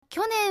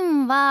去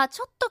年は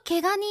ちょっと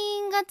怪我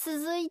人が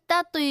続い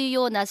たという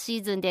ようなシ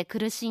ーズンで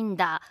苦しん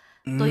だ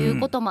という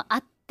こともあ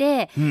っ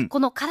て、こ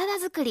の体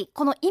作り、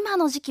この今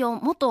の時期を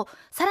もっと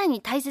さらに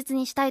大切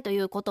にしたいと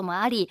いうことも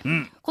あり、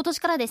今年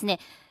からですね、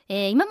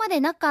今まで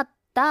なかっ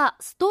た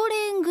スト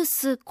レング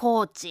ス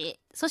コーチ、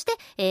そし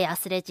て、ア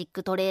スレチッ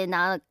クトレー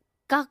ナー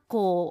が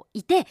こう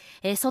いて、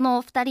そ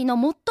の2人の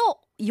もっ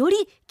とより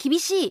厳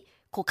しい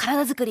こう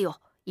体作りを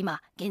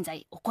今現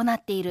在行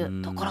ってい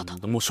るところと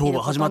もう勝負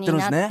始まってるん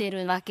ですね。なって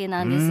るわけ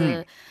なん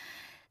です。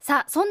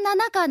さあそんな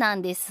中な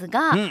んです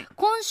が、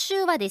今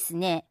週はです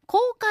ね公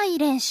開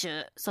練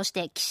習、そし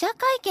て記者会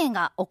見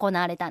が行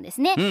われたんで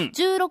すね。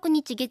16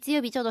日月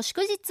曜日、ちょうど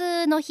祝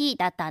日の日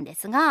だったんで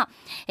すが、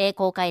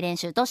公開練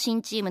習と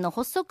新チームの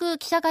発足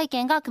記者会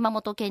見が熊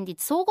本県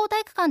立総合体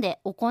育館で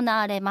行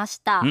われまし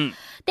た。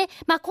で、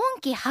今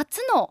季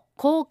初の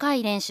公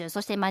開練習、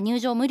そして入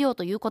場無料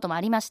ということも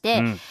ありまし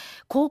て、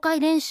公開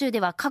練習で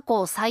は過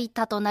去最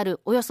多となる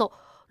およそ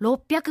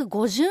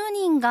650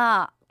人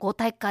が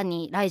体育館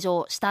に来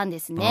場したんで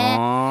すね。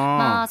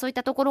そういっ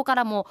たところか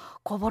らも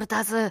ボルタ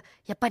ーズ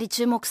やっぱり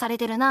注目され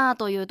てるな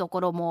というとこ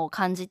ろも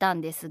感じたん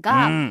です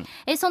が、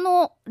そ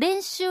の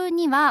練習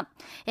には、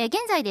現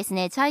在です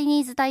ねチャイ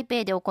ニーズ台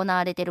北で行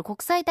われている国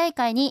際大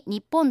会に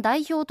日本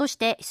代表とし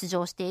て出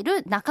場してい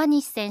る中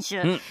西選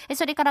手、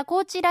それからコ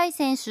ーチライ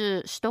選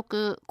手取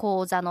得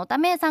講座のた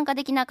め参加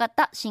できなかっ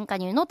た新加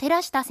入の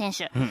寺下選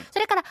手、そ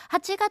れから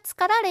8月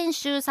から練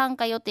習参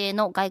加予定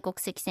の外国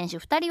籍選手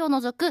2人を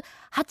除く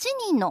8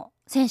人の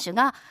選手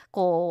が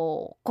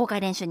公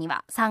開練習に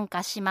は参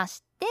加しま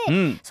して、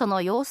そ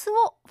の様子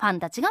をファン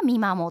たちが見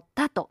守っ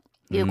たと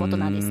いうこと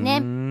なんです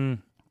ね。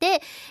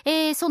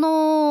で、そ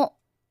の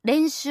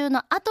練習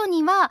の後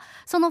には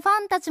そのフ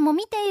ァンたちも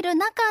見ている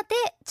中で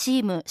チ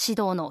ーム指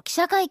導の記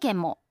者会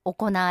見も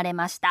行われ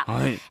ました。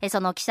そ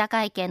の記者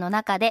会見の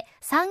中で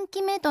3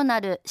期目とな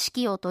る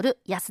指揮を執る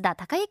安田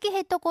孝之ヘ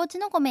ッドコーチ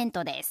のコメン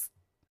トです。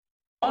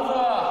まず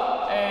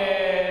は、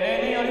例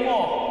年より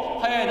も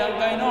早い段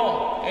階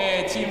の、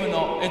チ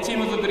ー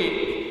ム作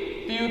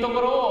りっていうと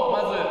ころをま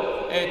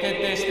ず、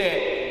徹底し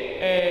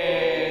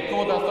て、ク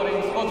ォーターストレ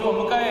ングスコーチ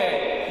も迎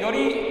え、よ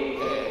り、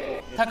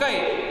高い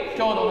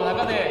強度の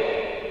中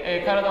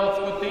で、体を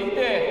作っていっ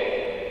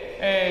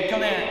て、去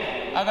年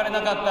上がれ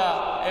なかっ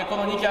た、こ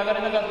の2期上が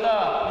れなかっ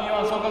た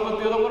B1 昇格っ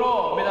ていうとこ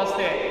ろを目指し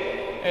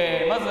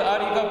て、まずアー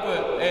リーカ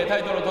ップ、タ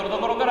イトルを取ると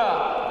ころか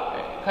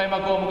ら開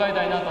幕を迎え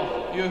たいな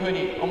というふう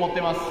に思っ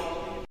てます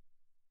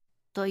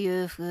と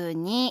いうふう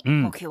に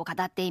目標を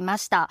語っていま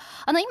した。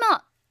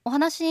今お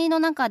話の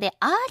中で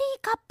アーリー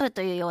カップ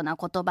というような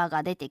言葉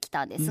が出てき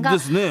たんですが、こ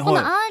の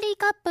アーリー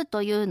カップ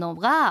というの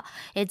が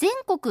全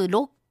国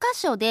6カ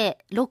所で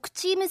6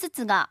チームず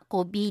つが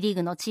B リー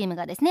グのチーム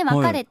がですね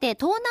分かれて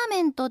トーナ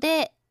メント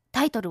で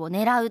タイトルを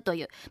狙うと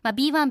いう、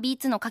B1、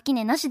B2 の垣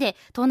根なしで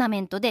トーナメ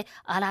ントで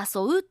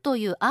争うと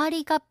いうアーリ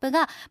ーカップ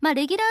が、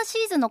レギュラーシ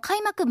ーズンの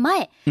開幕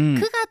前、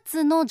9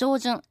月の上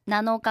旬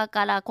7日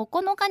から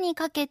9日に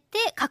かけて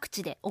各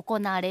地で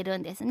行われる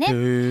んですね。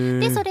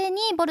で、それ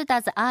にボルタ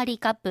ーズアーリー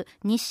カップ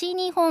西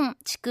日本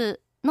地区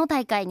の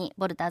大会に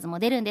ボルターズも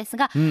出るんです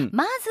が、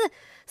まず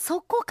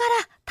そこか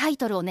らタイ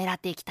トルを狙っ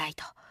ていきたい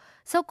と。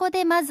そこ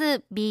でま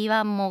ず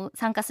B1 も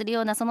参加する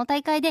ようなその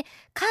大会で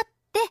勝っ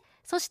て、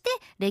そして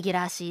レギュ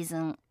ラーシーズ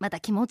ンま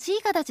た気持ちい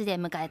い形で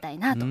迎えたい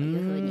なとい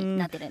う風に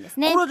なってるんです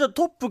ね。これはじゃあ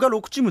トップが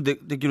6チーム でき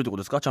るってこと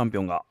ですか、チャンピ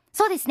オンが。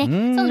そうですね。そ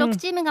の6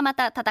チームがま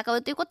た戦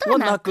うということは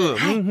なく、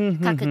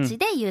各地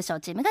で優勝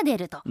チームが出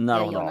るという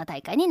ような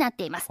大会になっ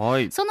ています。その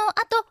後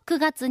9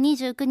月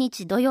29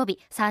日土曜日、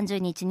30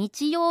日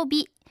日曜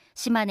日、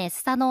島根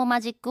スサノー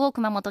マジックを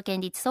熊本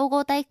県立総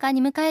合体育館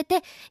に迎え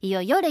て、い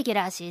よいよレギュ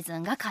ラーシーズ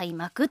ンが開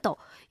幕と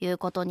いう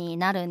ことに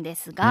なるんで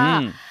す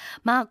が、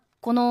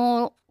こ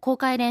の公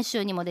開練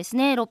習にもです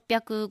ね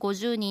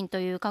650人と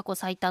いう過去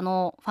最多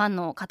のファン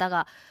の方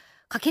が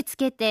駆けつ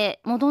けて、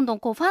もうどんどん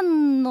ファ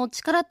ンの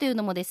力という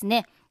のもです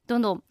ねど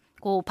んどん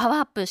パワー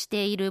アップし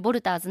ているボ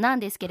ルターズなん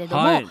ですけれど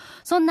も、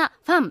そんな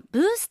ファンブ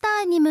ースタ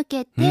ーに向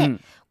けて、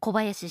小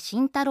林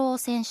慎太郎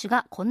選手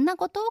がこんな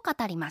ことを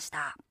語りまし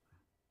た。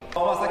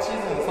昨シ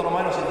ーズン、その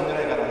前のシーズンぐ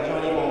らいから非常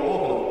に多く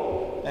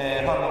の、フ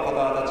ァンの方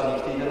たちに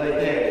来ていただい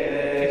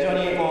て、非常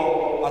に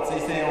熱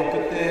い声援を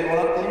送っても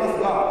らっています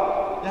が、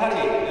やは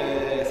り、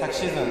昨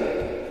シーズン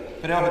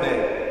プレーオフ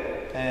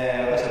で、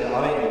私たちの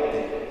アウェイに行っ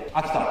て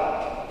秋田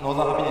ノー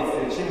ザンハピネスと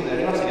いうチームで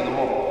やりましたけど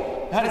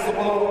も、やはりそ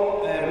こ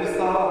の、ブース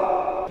ター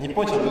は日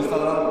本一のブースター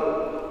だなと、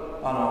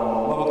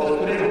僕たち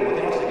プレーでも持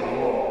てましたけど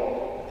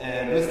も、ブ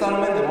ースター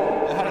の面で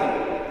もやは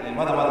り、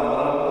まだまだ学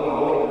ぶこと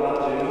が多いんだな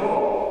というの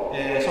を、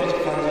正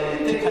直感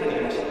じて帰ってき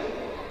ました。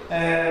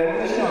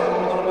僕自身は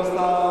熊本のブース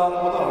ター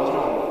のことはもちろ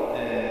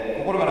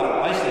ん、心か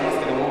ら愛しています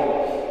けど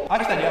も、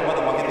秋田にはま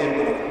だ負けてい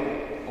るんだなと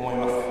思い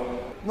ます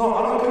の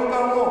空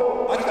間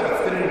を秋田が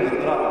作れるんだっ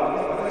たら、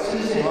私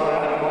自身は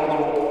やはり熊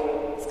本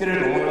も作れ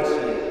ると思いますし、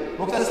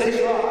僕たち選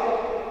手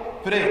は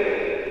プ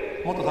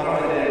レーをもっと高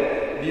め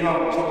て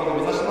B1 昇格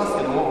を目指してます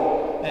けど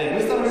も、ブ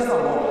ースターの皆さ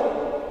ん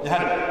もや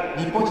は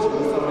り日本一のブ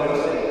ースターを目指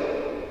して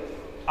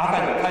会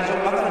場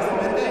を赤に染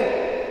めて、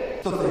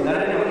一つにな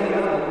れるようにな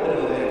ると思ってい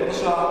るので、今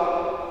年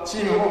はチ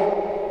ーム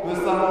もブー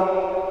スター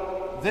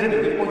も全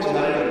部日本一に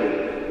なれるよ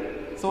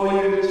うに、そう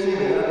いうチー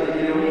ムになっていけ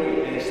るよ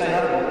うにしたい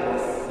なと思っていま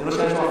す。よろしく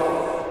お願いしま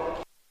す。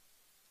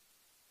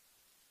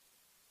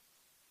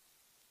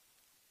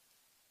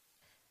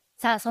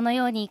さあ、その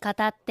ように語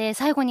って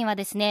最後には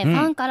ですね、フ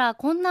ァンから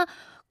こんな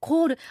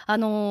コール、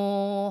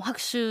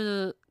拍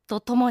手と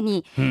とも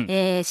に、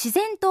自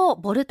然と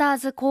ボルター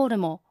ズコール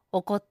も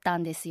起こった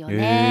んですよ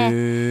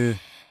ね。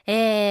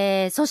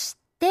そし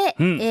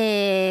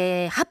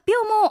て、発表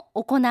も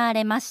行わ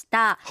れまし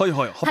た。はい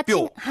はい、発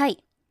表。8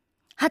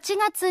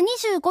月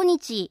25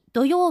日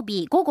土曜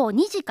日午後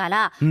2時か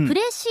ら、プ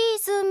レシー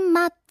ズン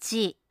マッ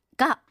チ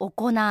が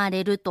行わ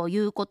れるとい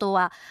うこと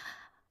は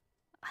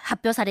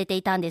発表されて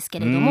いたんですけ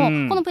れど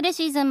も、このプレ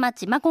シーズンマッ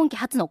チ、今季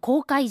初の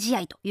公開試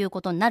合という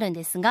ことになるん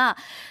ですが、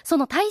そ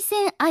の対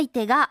戦相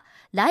手が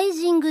ライ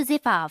ジングゼ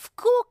ファー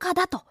福岡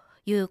だと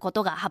いうこ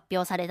とが発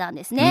表されたん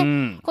です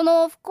ね。こ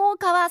の福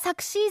岡は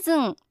昨シーズ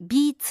ン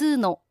B2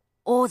 の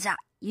王者、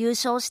優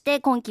勝して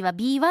今季は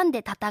B1 で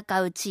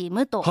戦うチー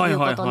ムという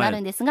ことにな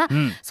るんですが、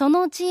そ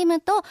のチーム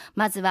と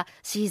まずは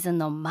シーズン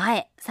の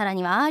前、さら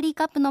にはアーリー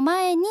カップの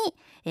前に、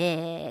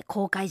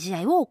公開試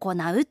合を行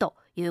うと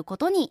いうこ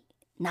とに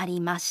なり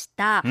まし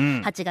た。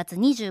8月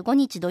25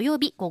日土曜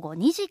日午後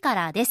2時か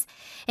らです。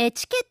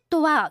チケッ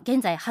トは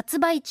現在発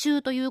売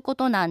中というこ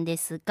となんで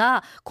す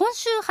が、今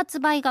週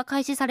発売が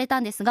開始された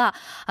んですが、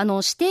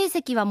指定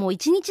席はもう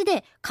1日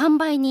で完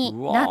売に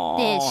なっ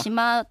てし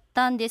まっ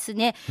たんです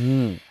ね。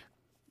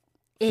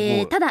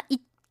ただ1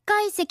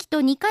階席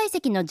と2階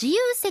席の自由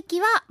席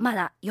はま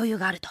だ余裕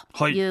がある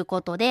というこ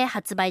とで、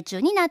発売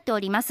中になってお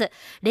ります。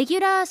レギュ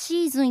ラー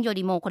シーズンよ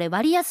りもこれ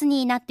割安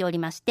になっており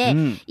まして、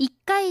1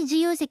階自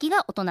由席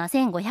が大人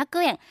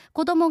1500円、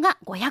子供が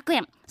500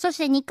円、そし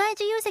て2階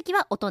自由席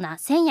は大人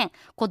1000円、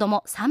子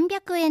供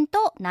300円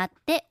となっ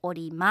てお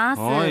りま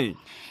す。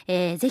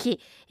ぜひ、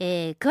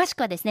詳し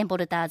くはですね、ボ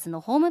ルターズの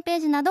ホームペー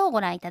ジなどをご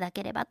覧いただ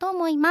ければと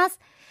思いま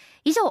す。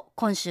以上、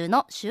今週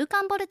の週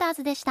刊ボルター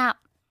ズでした。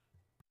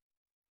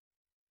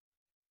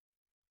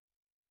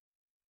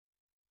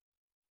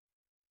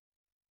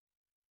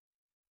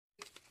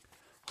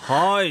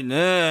はい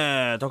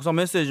ね、たくさん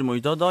メッセージも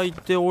いただい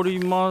ており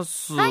ま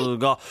す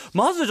が、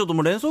まずちょっと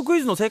もう連想クイ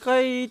ズの正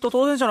解と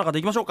当選者の方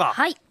いきましょうか。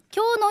はい、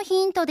今日の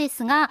ヒントで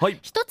すが、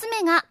一つ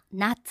目が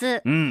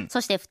夏、そ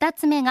して二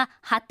つ目が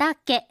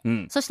畑、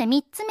そして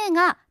三つ目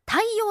が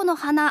太陽の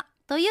花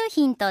という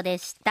ヒントで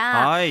し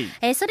た。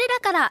それら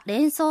から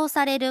連想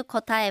される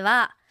答え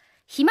は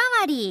ひま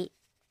わり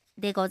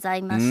でござ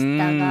いまし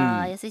た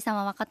が、安井さん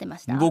は分かってま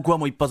した？僕は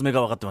もう一発目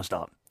が分かってまし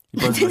た。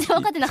全然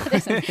分かってなかったで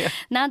すね。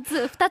夏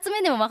2つ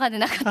目でも分かって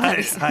なかった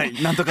です、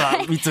なんとか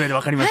3つ目で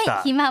分かりまし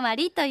た。ひまわ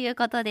りという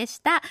ことで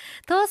した。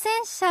当選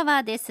者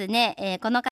はですね、この方